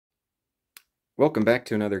Welcome back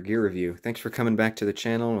to another gear review. Thanks for coming back to the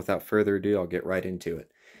channel, and without further ado, I'll get right into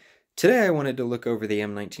it. Today I wanted to look over the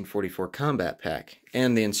M1944 Combat Pack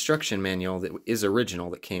and the instruction manual that is original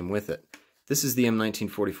that came with it. This is the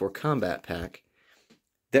M1944 Combat Pack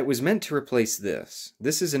that was meant to replace this.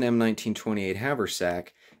 This is an M1928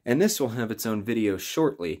 haversack, and this will have its own video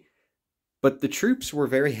shortly, but the troops were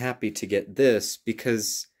very happy to get this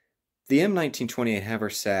because the M1928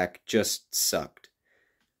 haversack just sucked.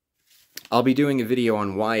 I'll be doing a video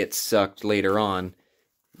on why it sucked later on,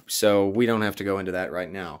 so we don't have to go into that right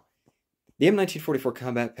now. The M1944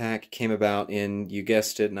 Combat Pack came about in, you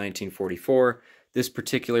guessed it, 1944. This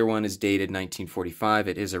particular one is dated 1945.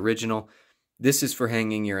 It is original. This is for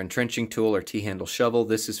hanging your entrenching tool or T-handle shovel.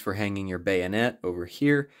 This is for hanging your bayonet over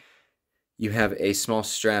here. You have a small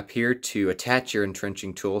strap here to attach your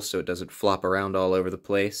entrenching tool so it doesn't flop around all over the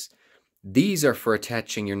place. These are for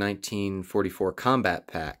attaching your 1944 Combat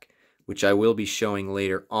Pack, which I will be showing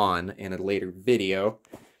later on in a later video.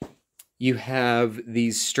 You have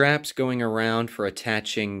these straps going around for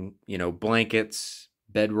attaching, blankets,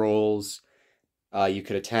 bedrolls. You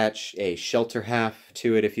could attach a shelter half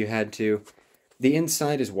to it if you had to. The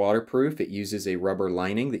inside is waterproof. It uses a rubber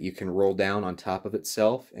lining that you can roll down on top of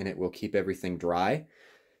itself, and it will keep everything dry.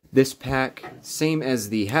 This pack, same as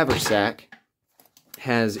the haversack,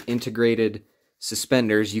 has integrated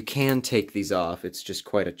suspenders. You can take these off. It's just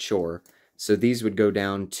quite a chore. So these would go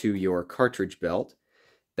down to your cartridge belt.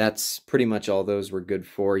 That's pretty much all those were good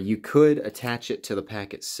for. You could attach it to the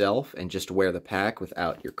pack itself and just wear the pack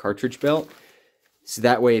without your cartridge belt. So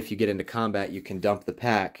that way, if you get into combat, you can dump the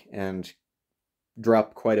pack and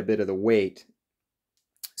drop quite a bit of the weight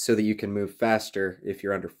so that you can move faster if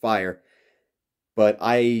you're under fire. But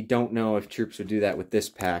I don't know if troops would do that with this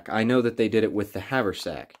pack. I know that they did it with the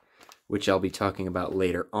haversack, which I'll be talking about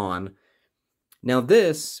later on. Now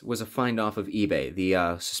this was a find off of eBay.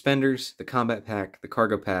 The suspenders, the combat pack, the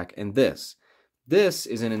cargo pack, and this. This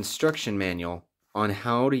is an instruction manual on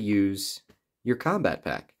how to use your combat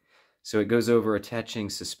pack. So it goes over attaching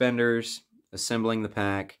suspenders, assembling the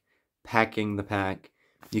pack, packing the pack.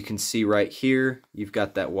 You can see right here, you've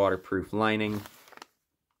got that waterproof lining.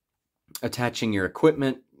 Attaching your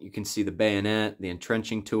equipment, you can see the bayonet, the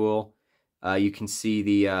entrenching tool. You can see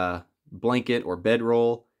the blanket or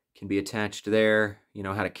bedroll can be attached there,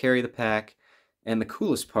 how to carry the pack. And the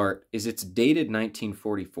coolest part is it's dated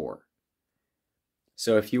 1944.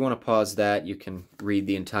 So if you want to pause that, you can read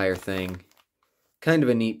the entire thing. Kind of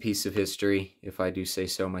a neat piece of history, if I do say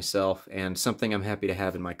so myself, and something I'm happy to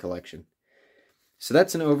have in my collection. So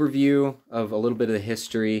that's an overview of a little bit of the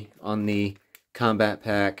history on the combat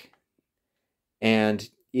pack, and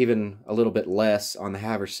even a little bit less on the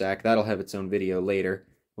haversack. That'll have its own video later,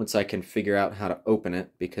 once I can figure out how to open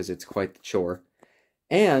it, because it's quite the chore.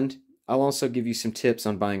 And I'll also give you some tips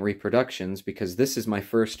on buying reproductions, because this is my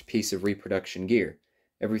first piece of reproduction gear.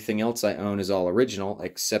 Everything else I own is all original,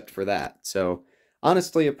 except for that. So,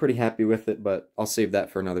 honestly, I'm pretty happy with it, but I'll save that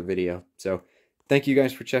for another video. So, thank you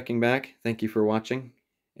guys for checking back, thank you for watching,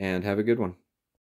 and have a good one.